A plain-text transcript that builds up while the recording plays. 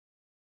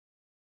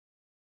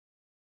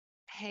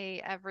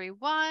Hey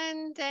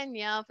everyone,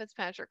 Danielle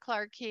Fitzpatrick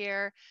Clark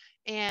here,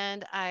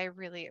 and I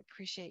really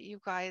appreciate you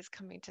guys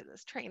coming to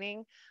this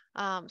training.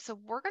 I'm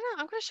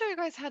gonna show you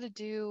guys how to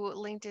do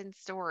LinkedIn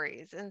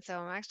stories, and so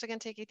I'm actually gonna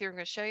take you through. I'm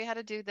gonna show you how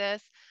to do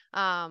this.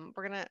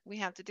 We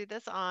have to do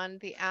this on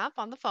the app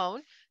on the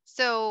phone,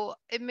 so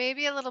it may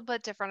be a little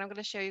bit different. I'm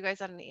gonna show you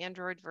guys on an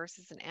Android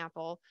versus an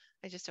Apple.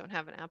 I just don't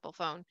have an Apple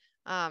phone.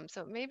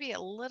 So it may be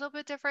a little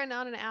bit different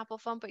on an Apple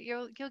phone, but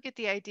you'll get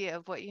the idea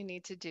of what you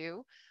need to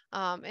do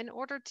in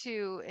order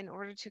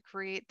to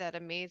create that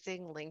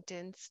amazing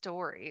LinkedIn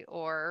story,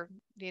 or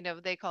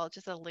they call it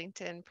just a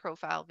LinkedIn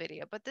profile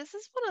video. But this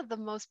is one of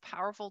the most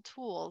powerful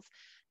tools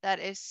that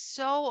is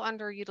so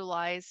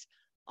underutilized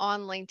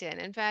on LinkedIn.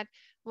 In fact,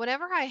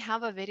 whenever I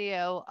have a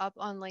video up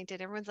on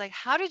LinkedIn, everyone's like,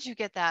 how did you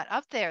get that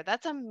up there?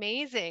 That's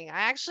amazing. I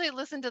actually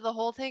listened to the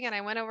whole thing and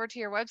I went over to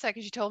your website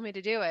because you told me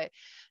to do it.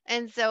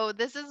 And so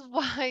this is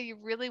why you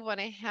really want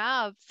to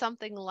have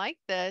something like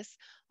this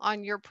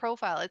on your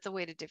profile. It's a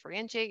way to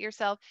differentiate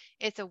yourself.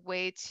 It's a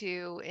way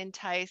to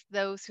entice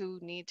those who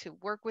need to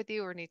work with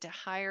you or need to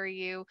hire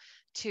you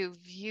to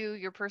view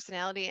your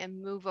personality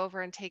and move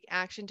over and take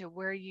action to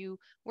where you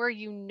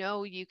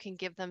can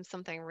give them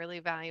something really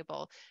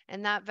valuable.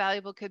 And that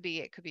valuable could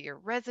be your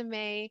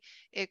resume,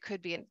 it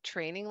could be a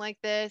training like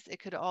this, it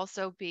could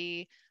also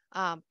be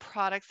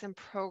products and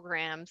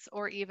programs,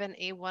 or even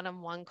a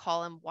one-on-one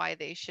call and why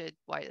they should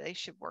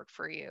work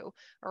for you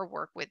or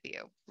work with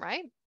you,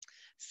 right?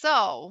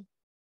 So,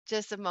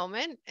 just a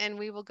moment, and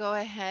we will go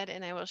ahead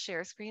and I will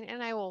share screen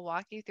and I will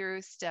walk you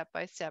through step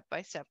by step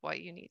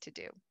what you need to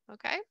do.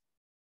 Okay?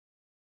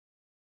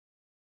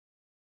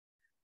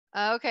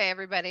 Okay,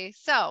 everybody.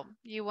 So,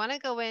 you want to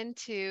go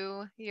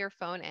into your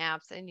phone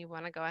apps and you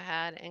want to go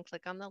ahead and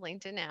click on the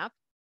LinkedIn app.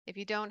 If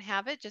you don't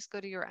have it, just go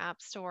to your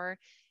app store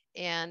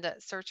and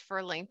search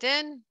for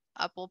LinkedIn.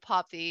 Up will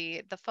pop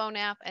the phone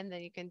app, and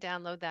then you can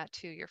download that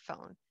to your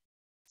phone.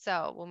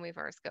 So, when we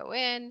first go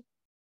in,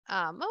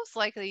 most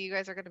likely you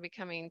guys are going to be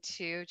coming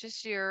to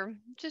just your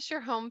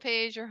home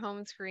page, your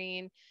home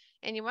screen,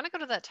 and you want to go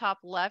to that top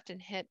left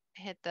and hit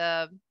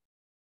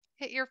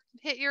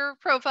your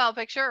profile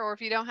picture, or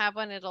if you don't have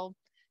one, it'll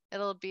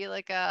be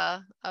like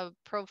a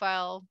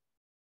profile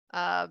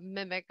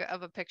mimic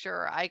of a picture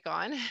or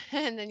icon,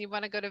 and then you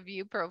want to go to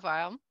view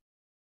profile,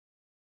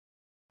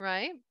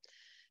 right?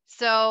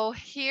 So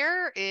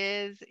here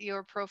is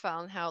your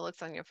profile and how it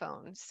looks on your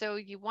phone. So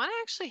you want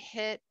to actually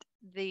hit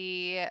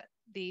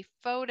the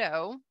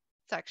photo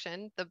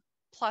section, the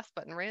plus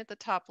button right at the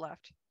top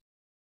left.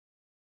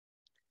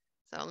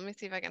 So let me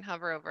see if I can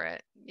hover over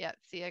it. Yeah,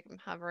 see, I'm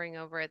hovering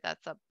over it.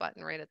 That's a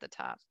button right at the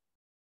top.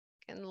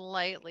 Can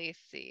lightly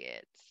see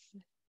it.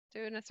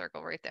 Doing a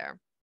circle right there.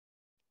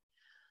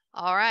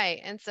 All right,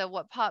 and so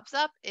what pops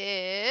up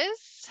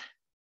is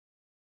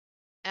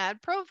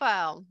add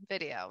profile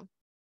video,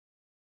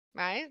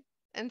 right?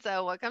 And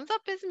so what comes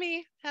up is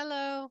me.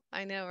 Hello.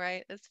 I know,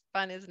 right? It's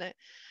fun, isn't it?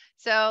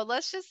 So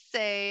let's just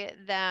say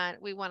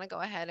that we want to go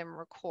ahead and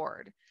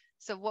record.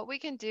 So what we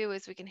can do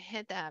is we can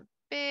hit that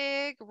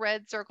big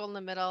red circle in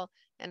the middle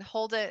and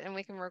hold it, and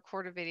we can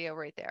record a video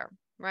right there,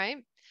 right?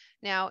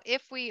 Now,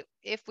 if we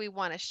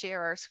want to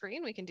share our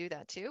screen, we can do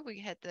that too. We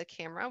hit the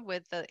camera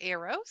with the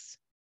arrows.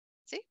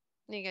 See?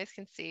 And you guys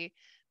can see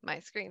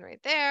my screen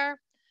right there.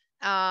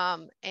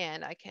 And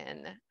I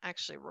can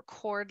actually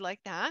record like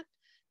that.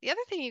 The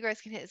other thing you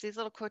guys can hit is these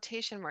little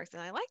quotation marks.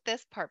 And I like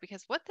this part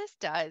because what this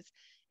does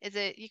is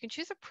you can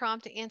choose a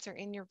prompt to answer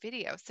in your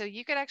video. So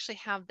you could actually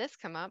have this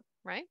come up,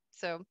 right?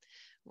 So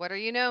what are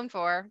you known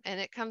for? And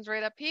it comes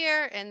right up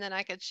here. And then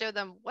I could show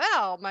them,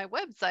 well, my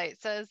website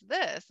says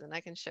this, and I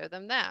can show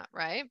them that,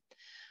 right?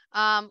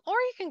 Or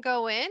you can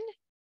go in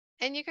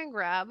and you can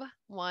grab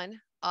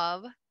one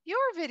of your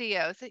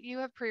videos that you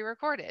have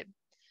pre-recorded.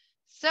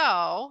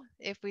 So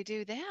if we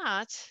do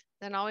that,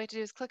 then all we have to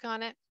do is click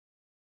on it.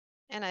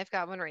 And I've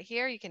got one right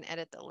here. You can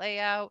edit the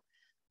layout.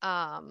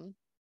 Um,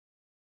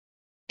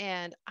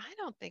 and I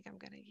don't think I'm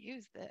going to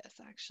use this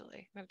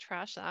actually. I'm going to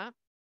trash that.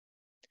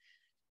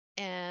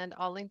 And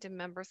all LinkedIn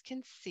members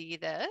can see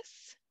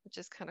this, which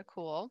is kind of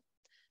cool.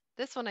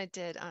 This one I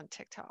did on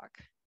TikTok.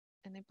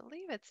 And I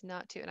believe it's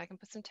not too. And I can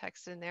put some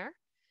text in there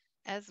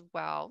as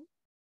well,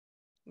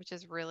 which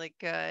is really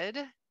good.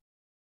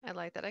 I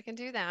like that I can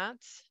do that.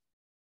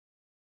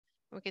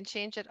 We can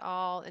change it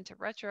all into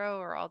retro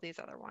or all these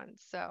other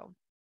ones. So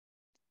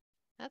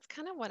that's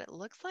kind of what it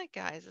looks like,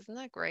 guys. Isn't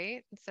that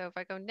great? And so if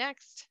I go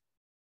next,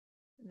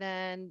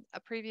 then a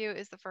preview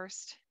is the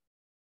first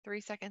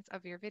 3 seconds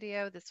of your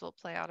video. This will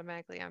play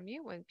automatically on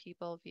mute when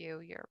people view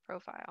your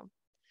profile.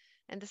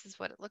 And this is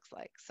what it looks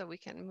like. So we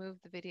can move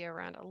the video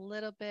around a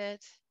little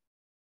bit.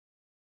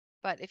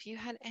 But if you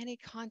had any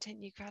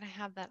content, you got to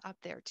have that up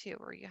there too,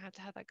 or you have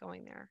to have that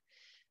going there.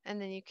 And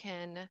then you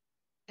can,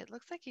 it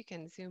looks like you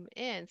can zoom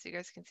in so you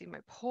guys can see my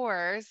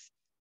pores.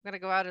 I'm going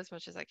to go out as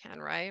much as I can,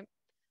 right?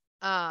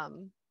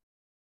 And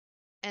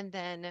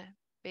then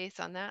based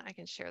on that, I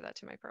can share that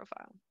to my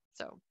profile.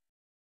 So,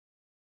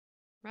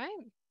 right?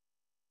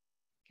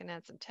 Can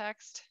add some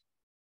text.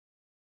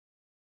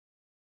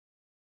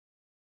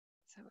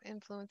 So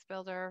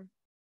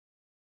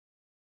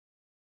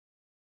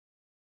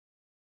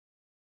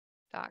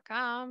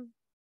influencebuilder.com.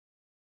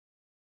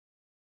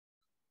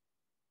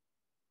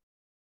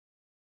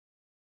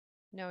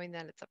 Knowing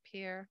that it's up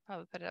here,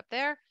 probably put it up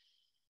there.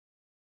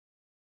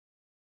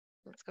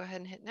 Let's go ahead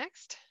and hit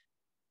next.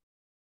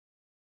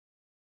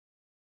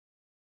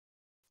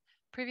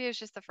 Preview is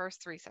just the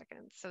first 3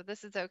 seconds, so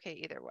this is okay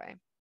either way.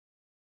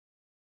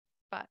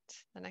 But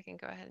then I can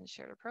go ahead and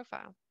share the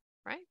profile,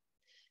 right?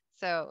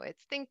 So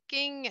it's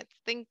thinking, it's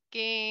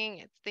thinking,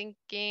 it's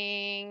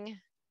thinking.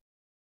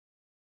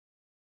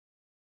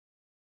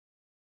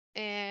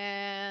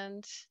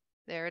 And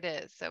there it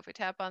is. So if we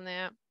tap on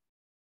that,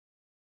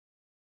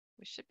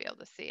 we should be able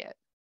to see it.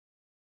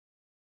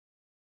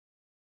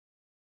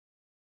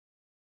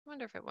 I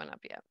wonder if it went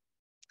up yet.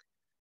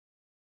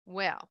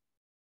 Well,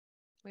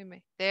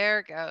 there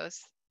it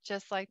goes,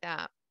 just like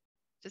that.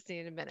 Just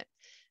need a minute.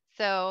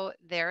 So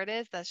there it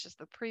is. That's just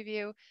the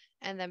preview.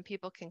 And then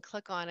people can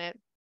click on it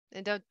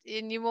and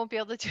you won't be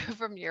able to do it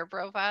from your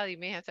profile. You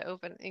may have to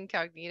open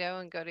incognito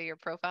and go to your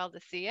profile to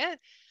see it,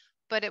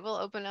 but it will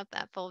open up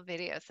that full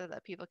video so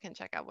that people can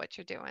check out what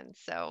you're doing.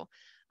 So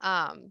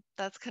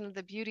that's kind of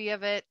the beauty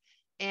of it.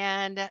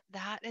 And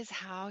that is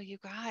how you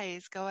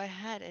guys go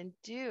ahead and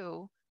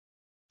you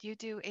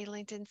do a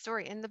LinkedIn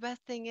story. And the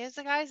best thing is,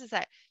 guys, is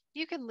that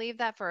you can leave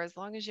that for as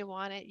long as you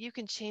want it. You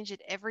can change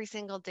it every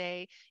single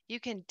day. You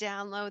can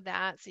download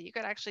that. So you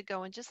could actually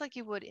go and just like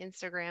you would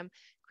Instagram,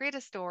 create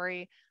a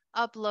story,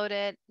 upload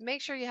it,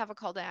 make sure you have a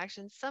call to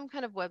action, some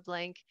kind of web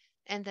link,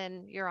 and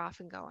then you're off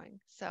and going.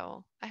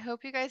 So I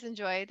hope you guys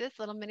enjoyed this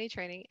little mini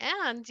training.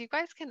 And you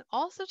guys can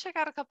also check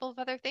out a couple of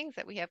other things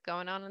that we have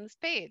going on this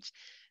page.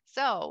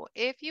 So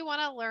if you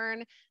want to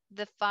learn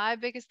the 5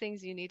 biggest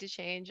things you need to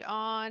change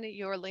on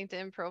your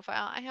LinkedIn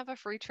profile, I have a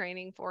free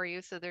training for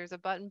you. So there's a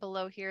button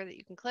below here that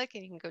you can click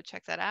and you can go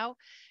check that out.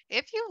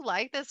 If you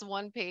like this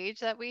one page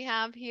that we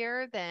have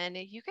here, then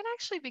you can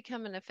actually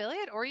become an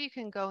affiliate or you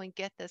can go and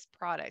get this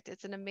product.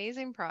 It's an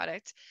amazing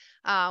product.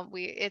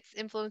 It's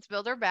Influence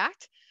Builder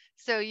backed.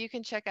 So you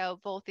can check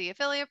out both the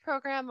affiliate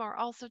program or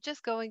also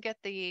just go and get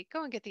the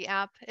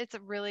app. It's a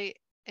really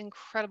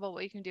incredible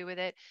what you can do with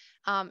it.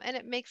 And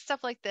it makes stuff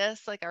like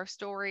this, like our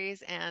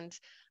stories and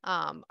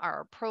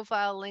our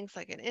profile links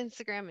like in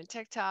Instagram and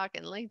TikTok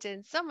and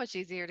LinkedIn, so much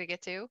easier to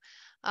get to.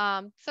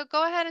 So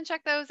go ahead and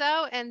check those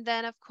out. And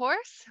then, of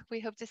course,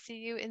 we hope to see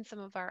you in some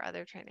of our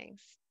other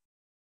trainings.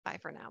 Bye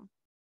for now.